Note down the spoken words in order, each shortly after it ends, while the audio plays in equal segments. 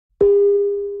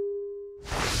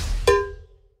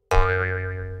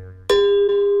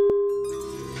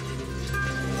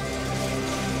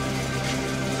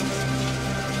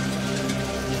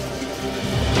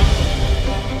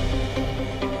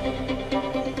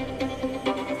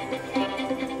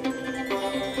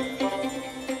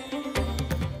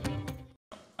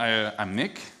I'm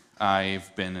Nick.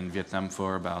 I've been in Vietnam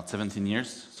for about 17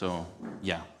 years, so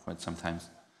yeah, quite sometimes.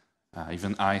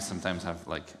 Even I sometimes have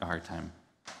like a hard time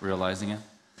realizing it.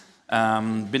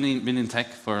 Been in tech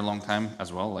for a long time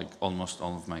as well, like almost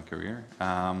all of my career.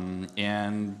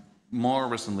 And more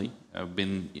recently, I've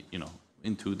been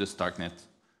into the Stark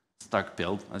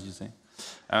build, as you say.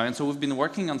 And so we've been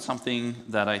working on something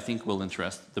that I think will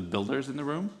interest the builders in the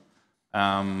room.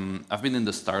 I've been in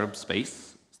the startup space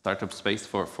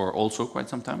for also quite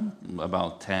some time,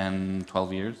 about 10,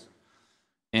 12 years.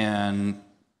 And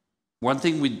one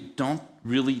thing we don't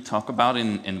really talk about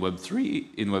in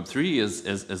Web3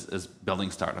 is building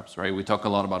startups, right? We talk a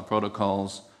lot about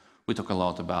protocols, we talk a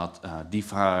lot about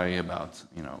DeFi, about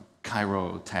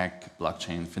Cairo, tech,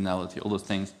 blockchain, finality, all those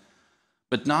things,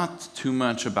 but not too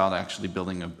much about actually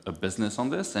building a business on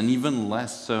this, and even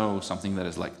less so something that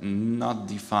is like not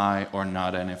DeFi or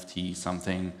not NFT,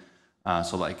 something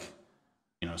so like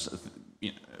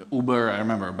Uber. I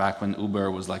remember back when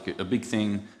Uber was like a big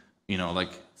thing,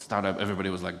 like startup. Everybody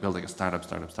was like building a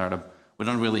startup. We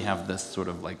don't really have this sort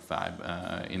of like vibe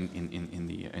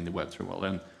in the Web3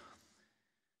 world,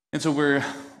 and so we're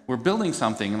building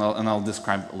something, and I'll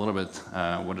describe a little bit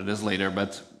what it is later.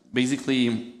 But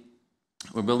basically,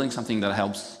 we're building something that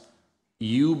helps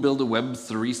you build a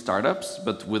Web3 startups,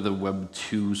 but with a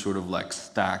Web2 sort of like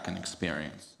stack and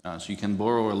experience. So you can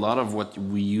borrow a lot of what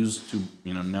we used to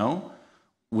know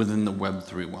within the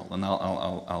Web3 world, and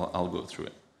I'll go through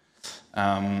it.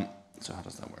 So how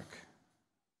does that work?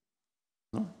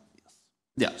 No? Yes.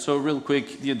 Yeah. So real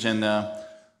quick, the agenda.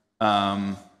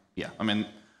 Yeah. I mean,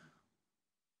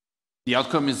 the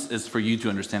outcome is for you to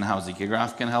understand how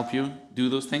ZKGraph can help you do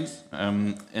those things.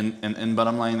 And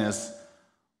bottom line is,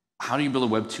 how do you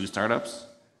build a Web2 startups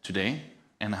today?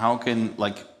 And how can,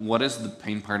 what is the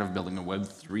pain part of building a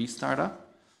Web3 startup?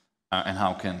 And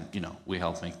how can, we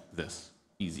help make this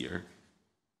easier?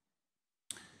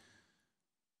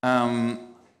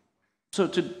 So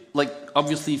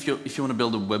obviously, if you want to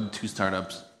build a Web2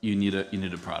 startups, you need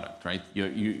a product, right?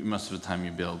 Most of the time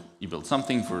you build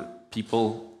something for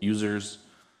people, users.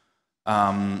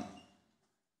 So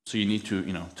you need to,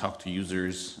 talk to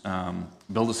users,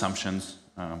 build assumptions.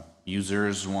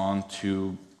 Users want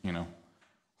to,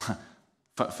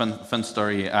 fun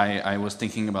story. I was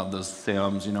thinking about those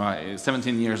Seums.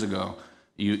 17 years ago,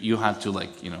 you had to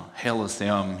hail a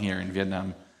Seum here in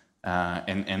Vietnam,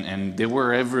 and they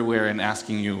were everywhere and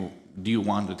asking you, do you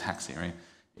want a taxi, right?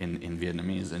 In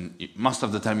Vietnamese, and most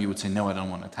of the time you would say no, I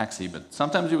don't want a taxi, but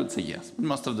sometimes you would say yes, but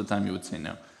most of the time you would say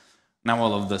no. Now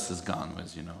all of this is gone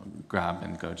with Grab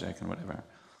and Gojek and whatever.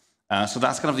 So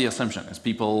that's kind of the assumption, is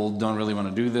people don't really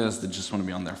want to do this, they just want to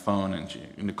be on their phone and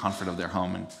in the comfort of their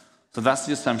home. And so that's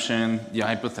the assumption. The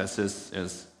hypothesis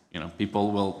is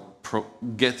people will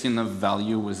get enough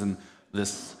value within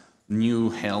this new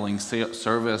hailing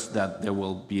service that they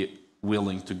will be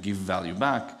willing to give value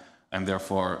back, and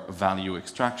therefore value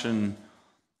extraction.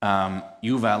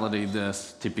 You validate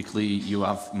this. Typically, you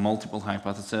have multiple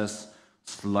hypotheses,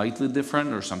 slightly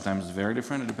different or sometimes very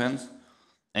different, it depends.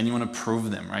 And you want to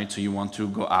prove them, right? So you want to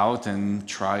go out and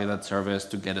try that service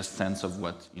to get a sense of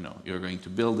what you're going to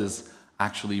build is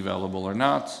actually available or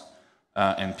not,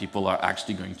 and people are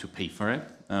actually going to pay for it,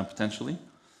 potentially.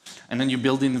 And then you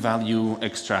build in value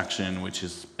extraction, which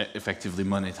is effectively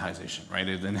monetization, right?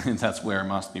 And that's where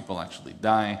most people actually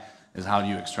die, is how do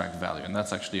you extract value? And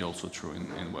that's actually also true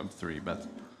in Web3. But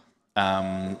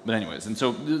anyways, and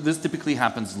so this typically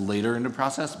happens later in the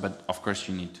process, but of course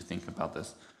you need to think about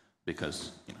this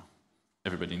because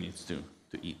everybody needs to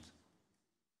eat.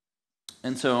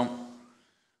 And so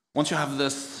once you have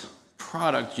this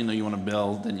product you want to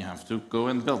build, then you have to go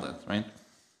and build it, right?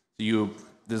 So you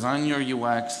design your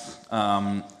UX,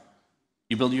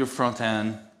 you build your front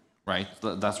end, right?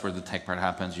 That's where the tech part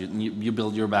happens. You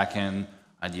build your back end.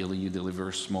 Ideally, you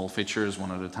deliver small features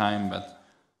one at a time, but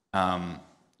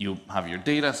you have your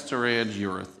data storage,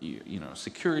 your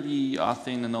security,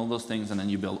 authing, and all those things, and then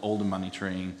you build all the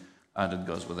monitoring that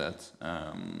goes with it,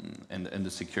 and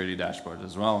the security dashboard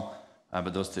as well.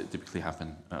 But those typically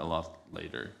happen a lot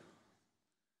later,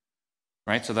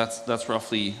 right? So that's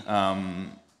roughly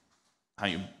how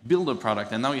you build a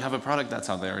product, and now you have a product that's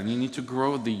out there, and you need to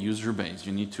grow the user base.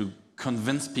 You need to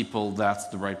convince people that's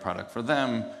the right product for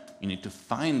them. You need to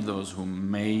find those who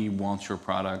may want your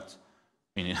product.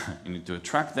 You need to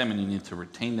attract them, and you need to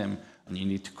retain them, and you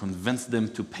need to convince them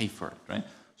to pay for it, right?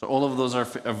 So all of those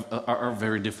are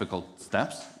very difficult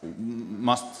steps.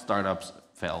 Most startups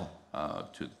fail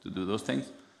to do those things.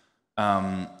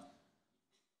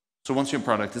 So once your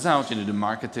product is out, you need to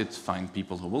market it, find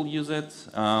people who will use it.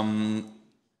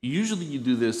 usually you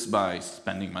do this by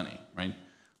spending money, right?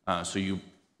 So you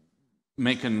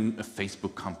make a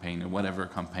Facebook campaign or whatever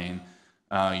campaign,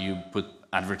 you put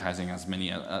advertising as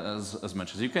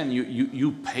much as you can.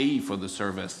 You pay for the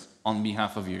service on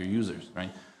behalf of your users,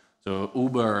 right? So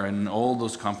Uber and all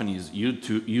those companies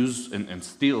use and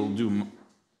still do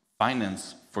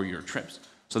finance for your trips.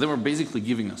 So they were basically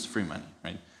giving us free money,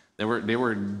 right? They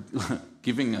were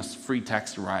giving us free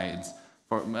taxi rides,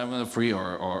 for free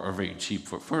or very cheap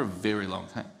for a very long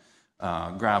time.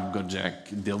 Grab,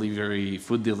 Gojek, delivery,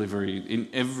 food delivery,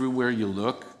 everywhere you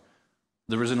look,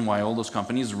 the reason why all those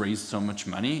companies raise so much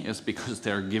money is because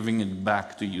they're giving it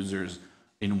back to users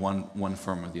in one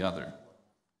form or the other.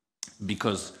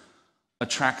 Because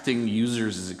attracting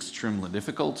users is extremely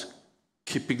difficult,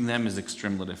 keeping them is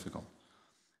extremely difficult.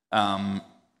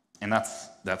 And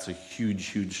that's a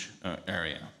huge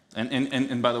area.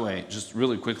 And by the way, just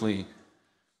really quickly,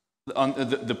 on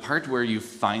the part where you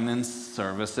finance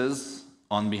services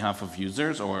on behalf of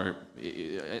users, or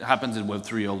it happens in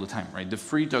Web3 all the time, right? The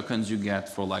free tokens you get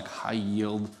for like high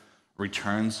yield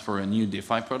returns for a new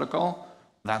DeFi protocol,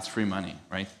 that's free money,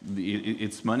 right?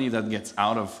 It's money that gets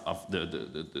out of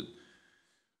the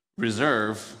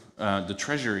reserve, the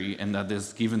treasury, and that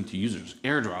is given to users.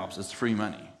 Airdrops is free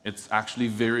money. It's actually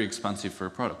very expensive for a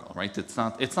protocol, right? It's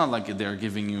not like they're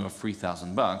giving you a free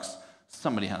 $1,000.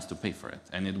 Somebody has to pay for it,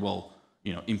 and it will,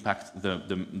 impact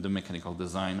the mechanical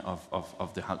design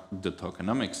of the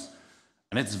tokenomics,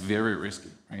 and it's very risky,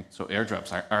 right? So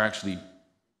airdrops are actually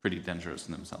pretty dangerous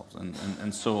in themselves,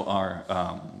 and so are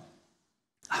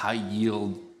high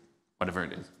yield, whatever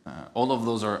it is. All of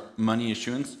those are money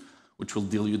issuance, which will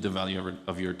dilute the value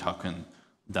of your token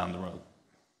down the road.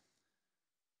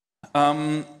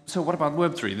 So what about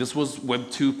Web3? This was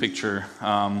Web2 picture.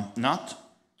 Not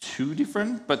too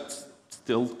different, but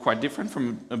still quite different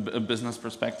from a business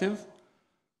perspective.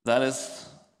 That is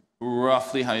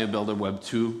roughly how you build a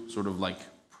Web2 sort of like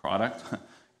product.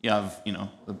 You have,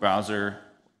 the browser,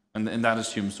 and that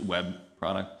assumes web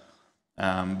product.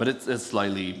 But it's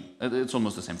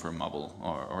almost the same for a mobile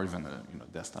or even a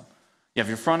desktop. You have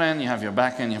your front end, you have your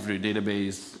back end, you have your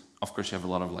database. Of course, you have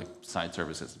a lot of like side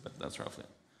services, but that's roughly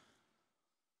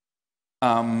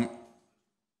it.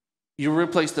 You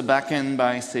replace the backend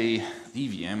by, say,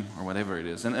 DVM or whatever it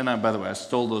is. And by the way, I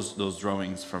stole those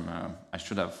drawings from. I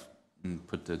should have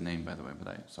put the name, by the way,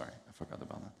 but sorry, I forgot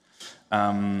about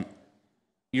that.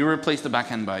 You replace the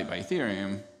backend by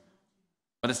Ethereum,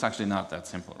 but it's actually not that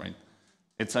simple, right?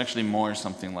 It's actually more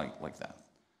something like that.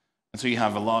 And so you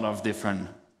have a lot of different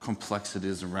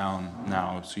complexities around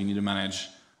now. So you need to manage,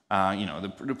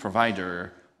 the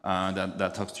provider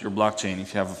that talks to your blockchain.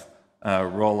 If you have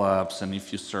roll-ups, and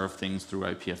if you serve things through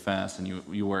IPFS, and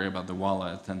you worry about the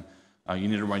wallet, and you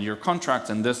need to write your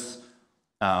contracts, and this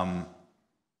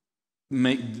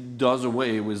does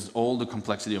away with all the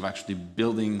complexity of actually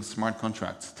building smart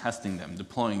contracts, testing them,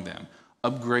 deploying them,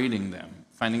 upgrading them,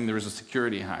 finding there is a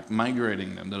security hack,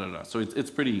 migrating them, So it's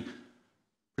pretty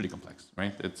complex,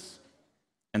 right?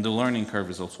 And the learning curve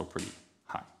is also pretty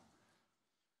high.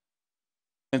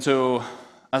 And so,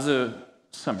 as a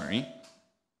summary,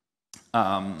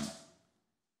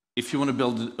 if you want to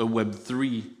build a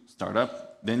Web3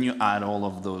 startup, then you add all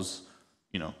of those,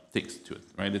 things to it,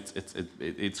 right?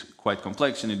 It's quite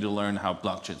complex. You need to learn how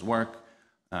blockchains work,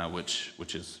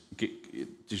 which is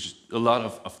just a lot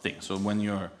of things. So when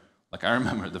you're like, I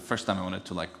remember the first time I wanted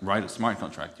to write a smart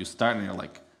contract. You start and you're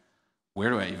like, where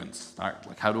do I even start?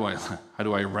 Like, how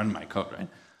do I run my code, right?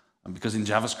 Because in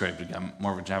JavaScript, I'm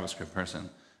more of a JavaScript person.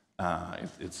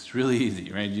 It's really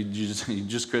easy, right? You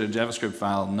just create a JavaScript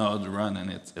file, node, run, and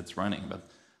it's running. But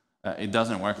it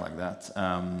doesn't work like that.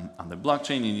 On the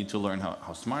blockchain, you need to learn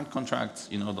how smart contracts,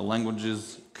 the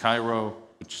languages, Cairo,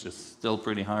 which is still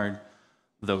pretty hard,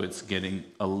 though it's getting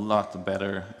a lot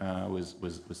better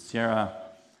with Sierra.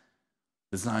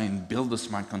 Design, build the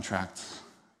smart contracts,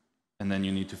 and then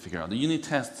you need to figure out the unit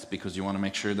tests because you want to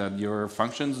make sure that your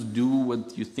functions do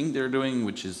what you think they're doing,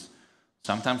 which is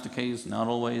sometimes the case, not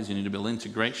always. You need to build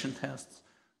integration tests,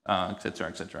 et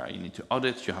cetera. You need to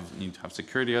audit. You need to have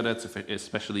security audits,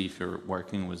 especially if you're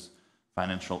working with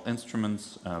financial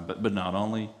instruments, but not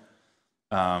only.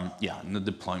 And the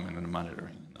deployment and the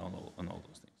monitoring and all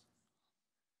those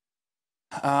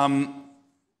things.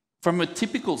 From a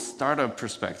typical startup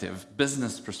perspective,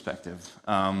 business perspective,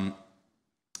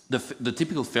 the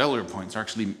typical failure points are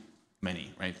actually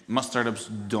many, right? Most startups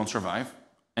don't survive.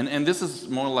 And this is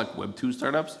more like Web2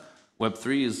 startups.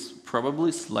 Web3 is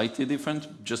probably slightly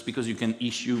different just because you can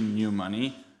issue new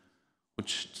money,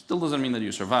 which still doesn't mean that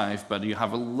you survive, but you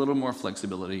have a little more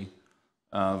flexibility.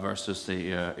 versus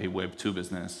a Web2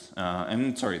 business.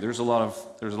 And sorry, there's a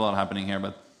lot happening here,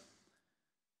 but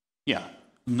yeah,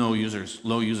 no users,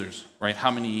 low users, right?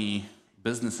 How many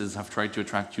businesses have tried to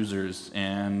attract users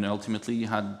and ultimately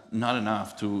had not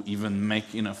enough to even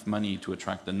make enough money to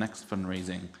attract the next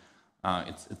fundraising?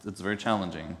 It's very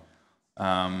challenging.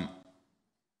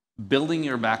 Building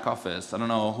your back office, I don't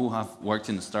know who have worked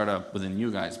in a startup within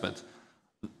you guys, but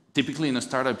typically in a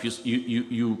startup,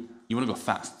 you want to go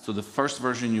fast. So the first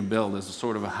version you build is a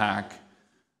sort of a hack,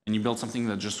 and you build something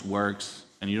that just works,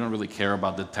 and you don't really care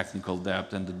about the technical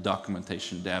depth and the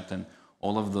documentation depth and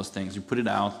all of those things. You put it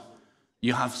out,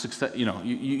 you have success,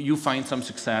 you find some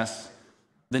success,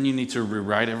 then you need to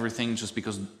rewrite everything just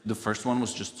because the first one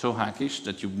was just so hackish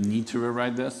that you need to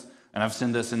rewrite this. And I've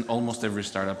seen this in almost every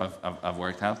startup I've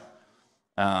worked at.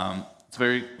 It's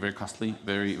very, very costly,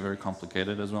 very, very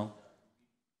complicated as well.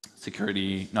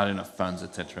 Security, not enough funds,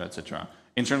 etc., etc.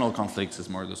 Internal conflicts is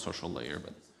more the social layer,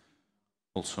 but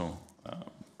also,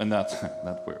 and that's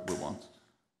where we want.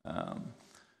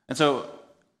 And so,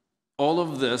 all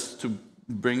of this to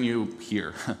bring you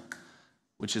here,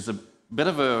 which is a bit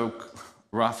of a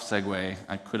rough segue.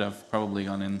 I could have probably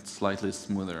gone in slightly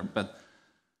smoother, but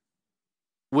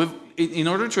in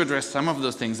order to address some of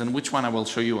those things, and which one I will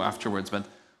show you afterwards, but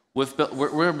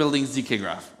we're building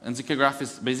ZKGraph, and ZKGraph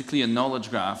is basically a knowledge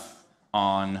graph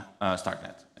on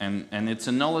Starknet, and it's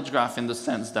a knowledge graph in the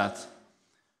sense that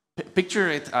picture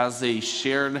it as a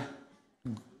shared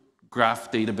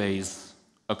graph database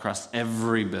across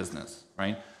every business,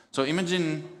 right? So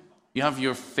imagine you have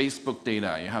your Facebook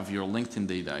data, you have your LinkedIn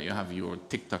data, you have your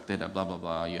TikTok data, blah, blah,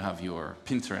 blah, you have your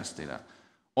Pinterest data.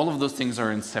 All of those things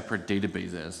are in separate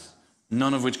databases,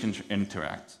 none of which can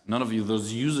interact. None of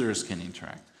those users can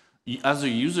interact. As a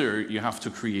user, you have to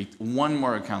create one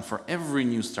more account for every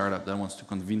new startup that wants to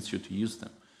convince you to use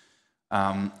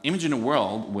them. Imagine a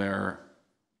world where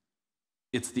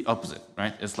it's the opposite,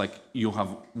 right? It's like you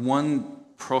have one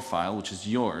profile, which is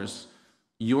yours,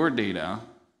 your data,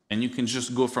 and you can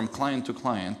just go from client to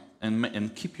client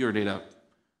and keep your data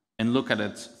and look at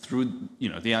it through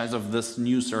the eyes of this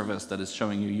new service that is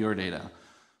showing you your data.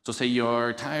 So say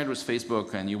you're tired with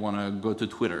Facebook and you want to go to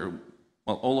Twitter.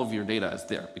 Well, all of your data is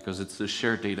there because it's a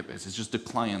shared database. It's just the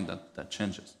client that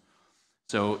changes.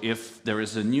 So if there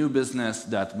is a new business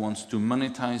that wants to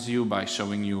monetize you by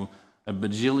showing you a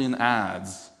bajillion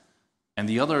ads and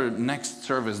the other next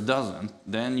service doesn't,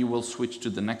 then you will switch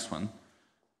to the next one.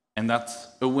 And that's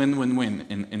a win-win-win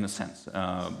in a sense,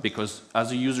 because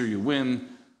as a user you win,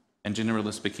 and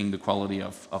generally speaking, the quality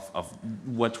of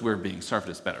what we're being served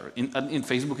is better. In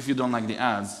Facebook, if you don't like the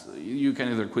ads, you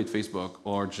can either quit Facebook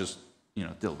or just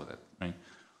deal with it, right?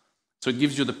 So it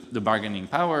gives you the bargaining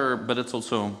power, but it's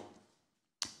also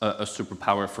a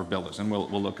superpower for builders, and we'll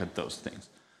look at those things.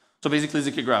 So basically,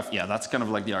 ZKGraph, yeah, that's kind of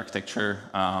like the architecture.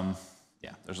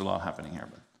 Yeah, there's a lot happening here,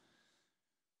 but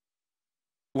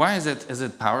why is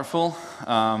it powerful?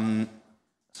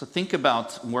 So think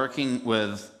about working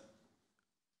with.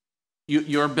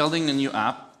 You're building a new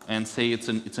app, and say it's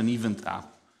an event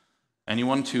app, and you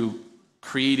want to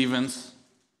create events.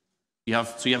 You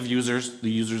have users.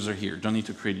 The users are here. Don't need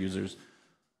to create users.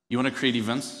 You want to create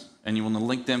events, and you want to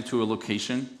link them to a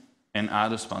location and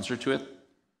add a sponsor to it,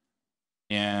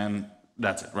 and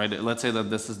that's it, right? Let's say that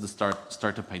this is the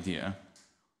startup idea.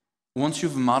 Once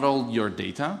you've modeled your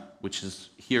data, which is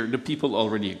here, the people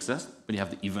already exist, but you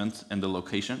have the event and the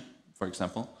location, for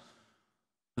example,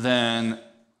 then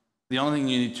the only thing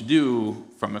you need to do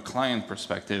from a client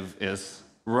perspective is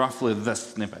roughly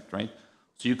this snippet, right?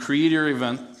 So you create your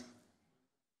event,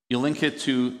 you link it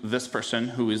to this person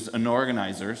who is an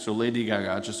organizer, so Lady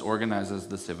Gaga just organizes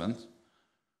this event.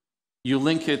 You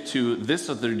link it to this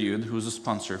other dude who's a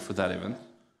sponsor for that event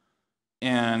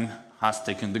and has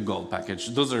taken the gold package.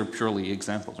 Those are purely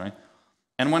examples, right?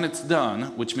 And when it's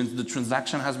done, which means the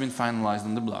transaction has been finalized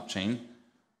on the blockchain,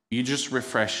 you just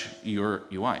refresh your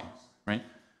UI, right?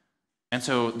 And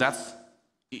so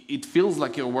it feels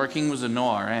like you're working with an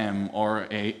ORM or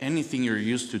anything you're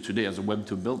used to today as a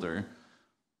Web2 builder,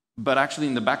 but actually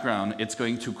in the background, it's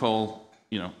going to call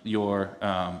your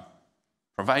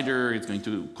provider, it's going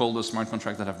to call the smart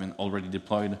contracts that have been already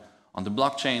deployed on the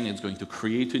blockchain, it's going to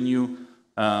create a new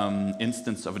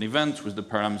instance of an event with the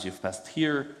params you've passed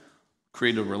here,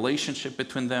 create a relationship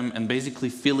between them, and basically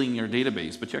filling your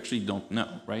database, but you actually don't know,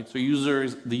 right? So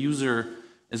the user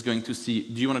is going to see,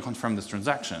 do you want to confirm this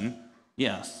transaction?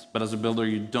 Yes, but as a builder,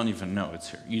 you don't even know it's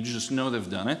here. You just know they've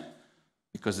done it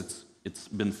because it's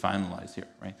been finalized here,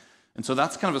 right? And so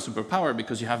that's kind of a superpower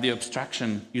because you have the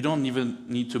abstraction. You don't even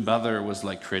need to bother with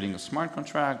like creating a smart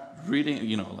contract, reading,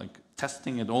 like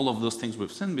testing it, all of those things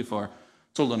we've seen before,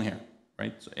 It's all done here,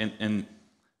 right? So, and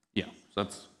yeah, so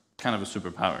that's kind of a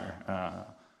superpower.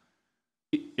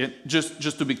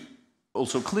 Just to be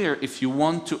also clear, if you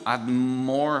want to add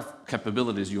more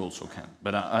capabilities, you also can.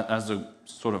 But as a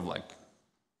sort of like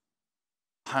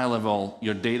high level,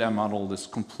 your data model is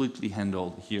completely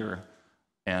handled here,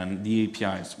 and the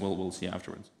APIs we'll see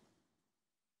afterwards.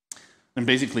 And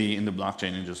basically, in the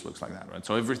blockchain, it just looks like that, right?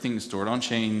 So everything is stored on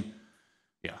chain.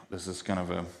 Yeah, this is kind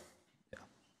of a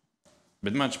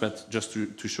bit much, but just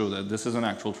to show that this is an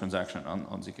actual transaction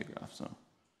on ZKGraph. So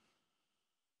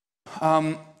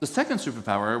the second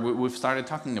superpower, we've started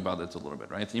talking about it a little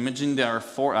bit, right? Imagine there are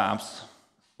 4 apps.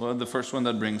 Well, the first one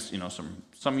that brings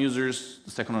some users,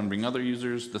 the second one brings other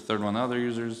users, the third one other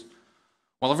users.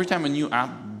 Well, every time a new app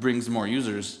brings more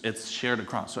users, it's shared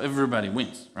across, so everybody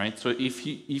wins, right? So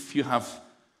if you have,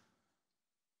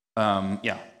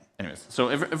 anyways, so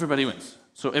everybody wins.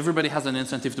 So everybody has an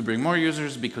incentive to bring more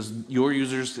users because your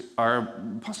users are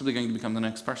possibly going to become the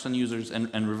next person users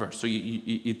and reverse. So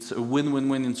it's a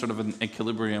win-win-win in sort of an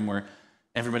equilibrium where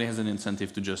everybody has an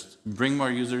incentive to just bring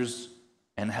more users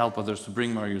and help others to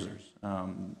bring more users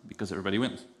because everybody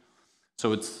wins.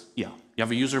 So it's, you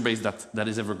have a user base that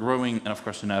is ever growing, and of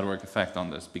course a network effect on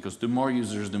this, because the more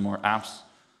users, the more apps,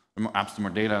 the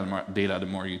more data, the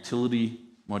more utility,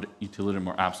 more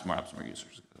apps, more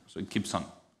users. So it keeps on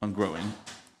growing.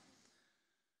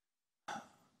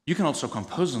 You can also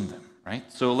compose on them, right?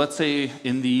 So let's say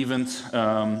in the event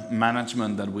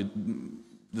management that we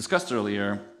discussed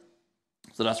earlier,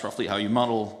 so that's roughly how you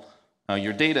model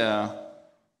your data.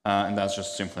 And that's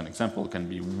just simply an example. It can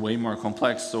be way more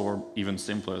complex or even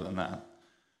simpler than that.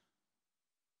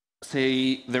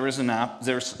 Say there is an app,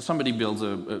 somebody builds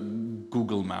a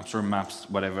Google Maps or Maps,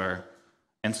 whatever,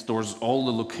 and stores all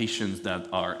the locations that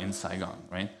are in Saigon,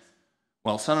 right?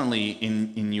 Well, suddenly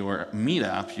in your Meet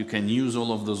app, you can use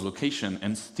all of those locations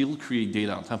and still create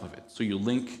data on top of it. So you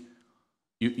link,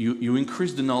 you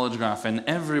increase the knowledge graph, and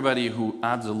everybody who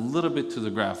adds a little bit to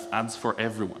the graph adds for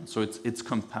everyone. So it's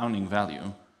compounding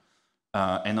value.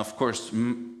 And of course,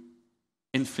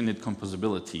 infinite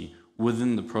composability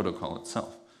within the protocol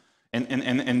itself.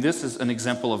 And this is an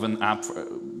example of an app,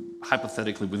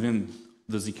 hypothetically, within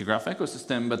the ZKGraph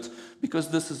ecosystem, but because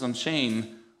this is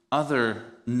on-chain, other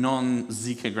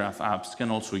non-ZKGraph apps can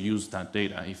also use that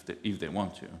data if they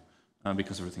want to,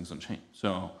 because everything's on-chain.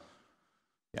 So,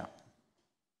 yeah,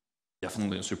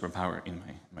 definitely a superpower in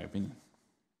my opinion.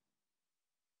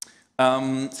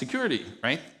 Security,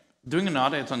 right? Doing an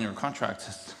audit on your contract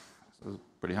is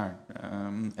pretty hard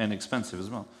and expensive as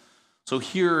well. So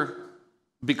here,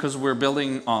 because we're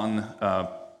building on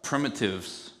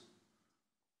primitives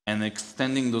and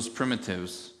extending those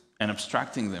primitives and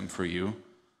abstracting them for you,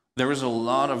 there is a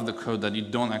lot of the code that you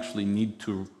don't actually need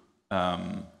to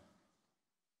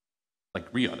like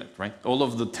re-audit, right? All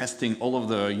of the testing, all of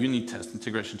the unit test,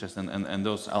 integration test, and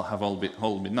those I'll have all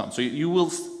been done. So you will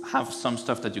have some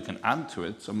stuff that you can add to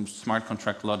it, some smart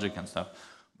contract logic and stuff,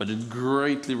 but it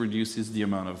greatly reduces the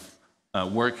amount of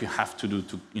work you have to do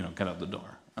to get out the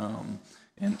door.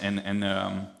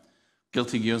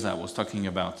 Guilty Gyoza was talking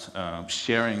about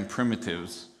sharing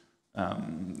primitives.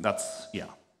 That's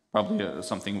probably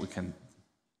something we can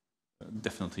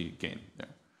definitely gain there.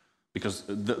 Because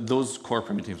those core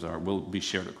primitives will be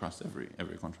shared across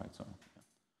every contract. So,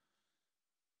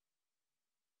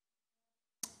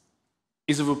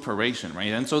 Ease of operation,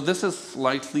 right? And so this is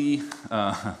slightly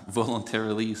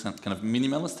voluntarily kind of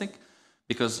minimalistic,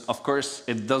 because of course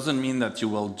it doesn't mean that you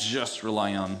will just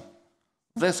rely on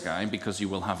this guy, because you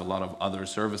will have a lot of other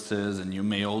services, and you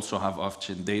may also have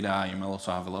off-chain data. You may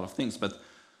also have a lot of things. But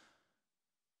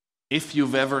if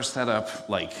you've ever set up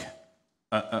like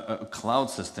a cloud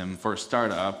system for a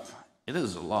startup, it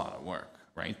is a lot of work,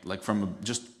 right? Like from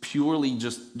just purely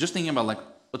just thinking about like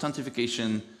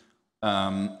authentication,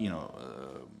 data,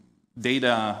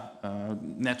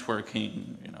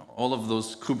 networking, all of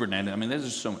those Kubernetes. I mean, there's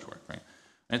just so much work, right?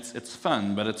 It's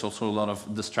fun, but it's also a lot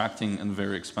of distracting and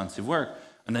very expensive work.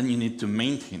 And then you need to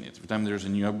maintain it. Every time there's a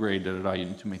new upgrade, you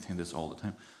need to maintain this all the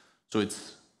time. So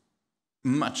it's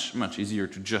much, much easier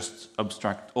to just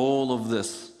abstract all of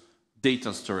this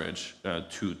data storage to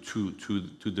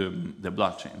the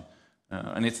blockchain.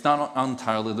 And it's not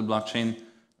entirely the blockchain.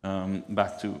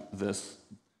 Back to this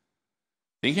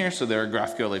thing here. So there are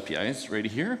GraphQL APIs right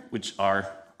here, which are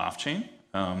off-chain.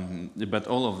 But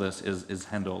all of this is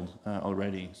handled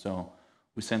already. So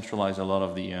we centralize a lot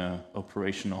of the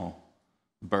operational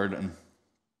burden.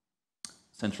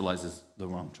 Centralize is the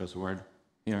wrong choice of word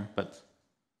here, but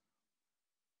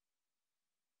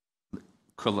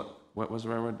what was the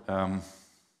right word?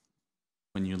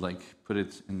 When you like put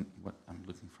it in, what I'm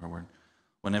looking for a word.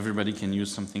 when everybody can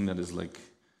use something that is like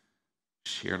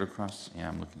shared across. Yeah,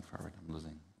 I'm looking forward. I'm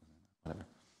losing. Whatever.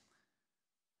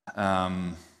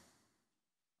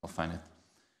 I'll find it.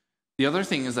 The other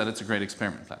thing is that it's a great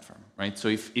experiment platform, right? So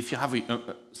if you have,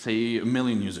 say, 1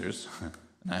 million users,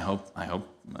 and I hope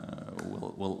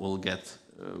we'll get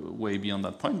way beyond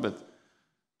that point, but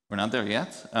we're not there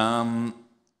yet.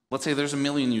 Let's say there's 1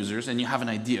 million users, and you have an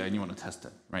idea, and you want to test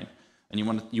it, right? And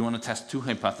you want to test two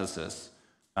hypotheses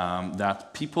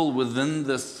that people within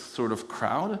this sort of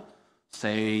crowd,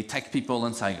 say tech people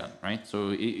in Saigon, right?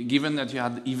 So given that you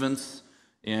had events,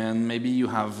 and maybe you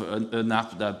have an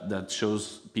app that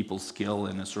shows people's skill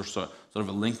in a sort of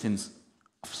a LinkedIn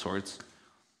of sorts,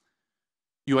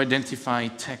 you identify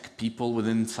tech people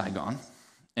within Saigon,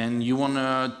 and you want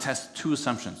to test two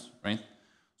assumptions, right?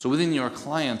 So within your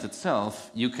client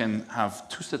itself, you can have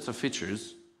two sets of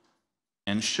features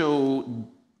and show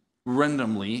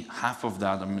randomly half of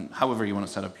that, I mean, however you want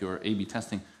to set up your A/B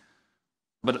testing,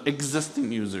 but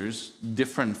existing users,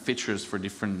 different features for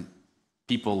different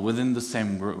people within the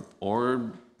same group,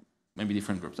 or maybe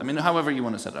different groups. I mean, however you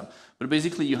want to set it up. But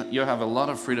basically, you have a lot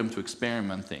of freedom to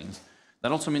experiment things.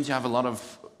 That also means you have a lot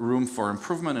of room for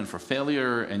improvement and for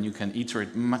failure, and you can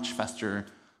iterate much faster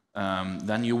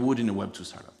than you would in a Web2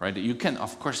 startup, right? You can,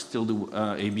 of course, still do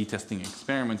A/B testing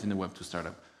experiment in a Web2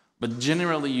 startup, but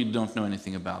generally, you don't know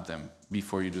anything about them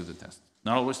before you do the test.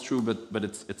 Not always true, but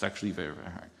it's actually very,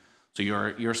 very hard. So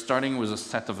you're starting with a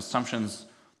set of assumptions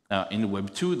in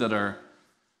Web2 that are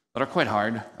quite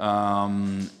hard,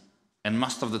 and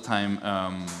most of the time,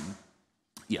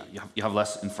 yeah, you have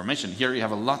less information. Here you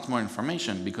have a lot more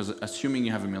information because assuming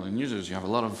you have 1 million users, you have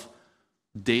a lot of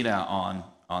data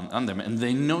on them, and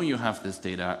they know you have this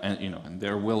data, and and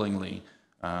they're willingly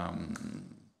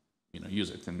use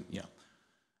it, and yeah.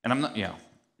 And I'm not, yeah.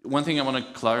 One thing I want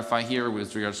to clarify here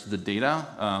with regards to the data,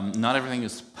 not everything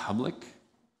is public,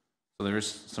 so there is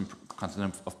some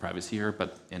content of privacy here.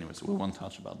 But anyways, we won't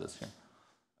touch about this here.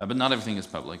 But not everything is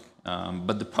public.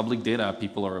 But the public data,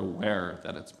 people are aware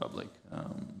that it's public.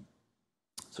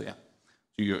 So yeah,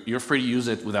 so you're free to use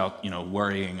it without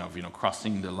worrying of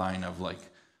crossing the line of like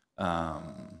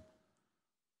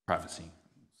privacy,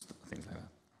 things like that.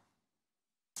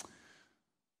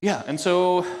 Yeah, and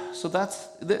so that's,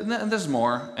 and there's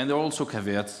more, and there are also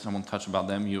caveats. I won't touch about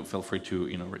them. You feel free to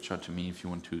reach out to me if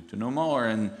you want to know more.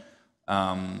 And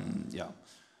yeah.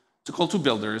 So call to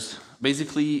builders,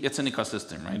 basically it's an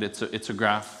ecosystem, right? It's a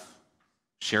graph,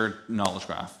 shared knowledge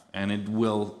graph, and it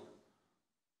will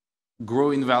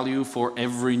grow in value for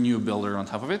every new builder on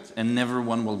top of it, and never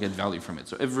one will get value from it.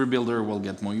 So every builder will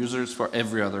get more users for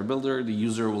every other builder. The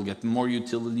user will get more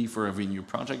utility for every new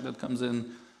project that comes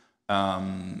in.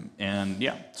 And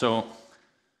yeah, so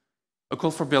a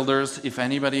call for builders, if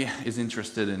anybody is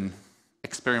interested in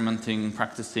experimenting,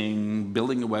 practicing,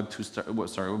 building a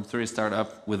Web3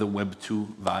 startup with a Web2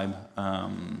 vibe.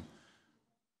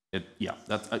 Yeah,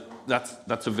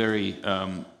 that's a very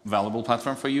valuable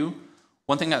platform for you.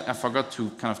 One thing I forgot to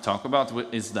kind of talk about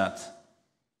is that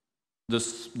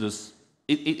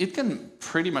it can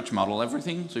pretty much model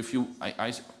everything. So if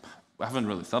I haven't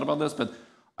really thought about this, but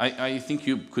I think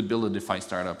you could build a DeFi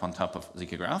startup on top of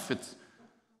ZKGraph. It's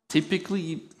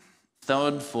typically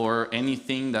thought for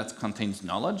anything that contains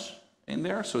knowledge in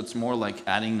there. So it's more like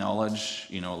adding knowledge,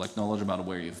 like knowledge about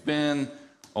where you've been,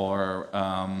 or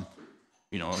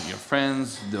your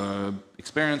friends, the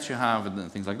experience you have,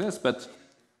 and things like this. But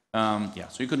yeah,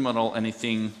 so you could model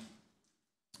anything.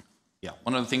 Yeah,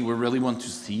 one of the things we really want to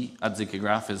see at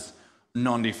ZKGraph is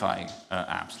non-DeFi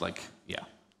apps. Like, yeah,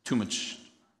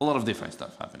 a lot of DeFi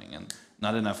stuff happening, and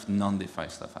not enough non-DeFi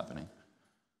stuff happening.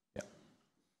 Yeah.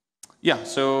 Yeah,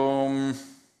 so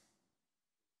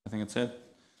I think that's it.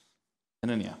 And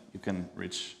then, yeah, you can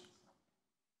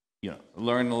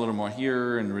learn a little more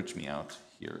here and reach me out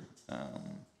here or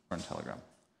on Telegram.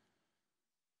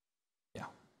 Yeah,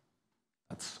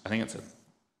 I think that's it.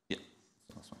 Yeah,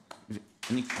 that's awesome.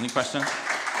 Any questions?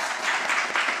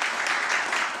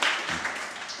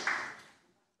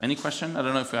 Any question? I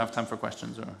don't know if we have time for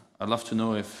questions, or I'd love to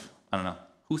know if, I don't know,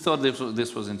 who thought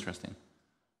this was interesting?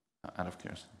 Out of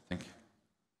curiosity, thank you.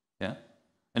 Yeah?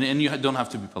 And you don't have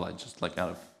to be polite, just like out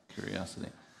of curiosity.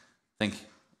 Thank you.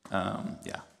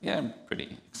 Yeah, I'm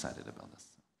pretty excited about this.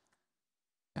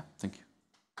 Yeah, thank you.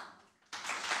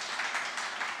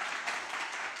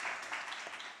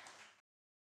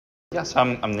 Yes,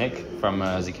 I'm Nick from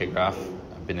ZKGraph.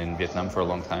 I've been in Vietnam for a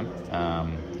long time,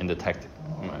 in the tech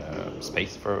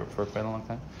space for quite a long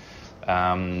time.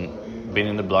 Been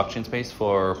in the blockchain space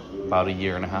for about 1.5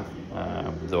 years,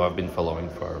 though I've been following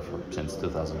since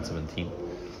 2017.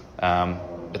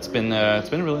 it's been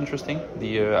really interesting.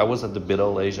 I was at the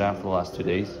Biddle Asia for the last 2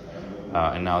 days,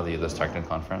 and now the Starknet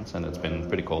conference, and it's been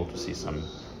pretty cool to see some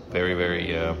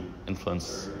very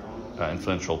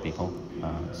influential people,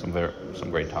 some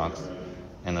great talks,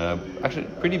 and actually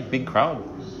pretty big crowd,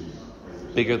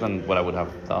 bigger than what I would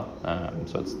have thought.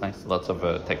 So it's nice. Lots of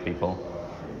tech people.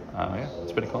 Yeah,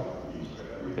 it's pretty cool.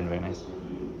 Been very nice.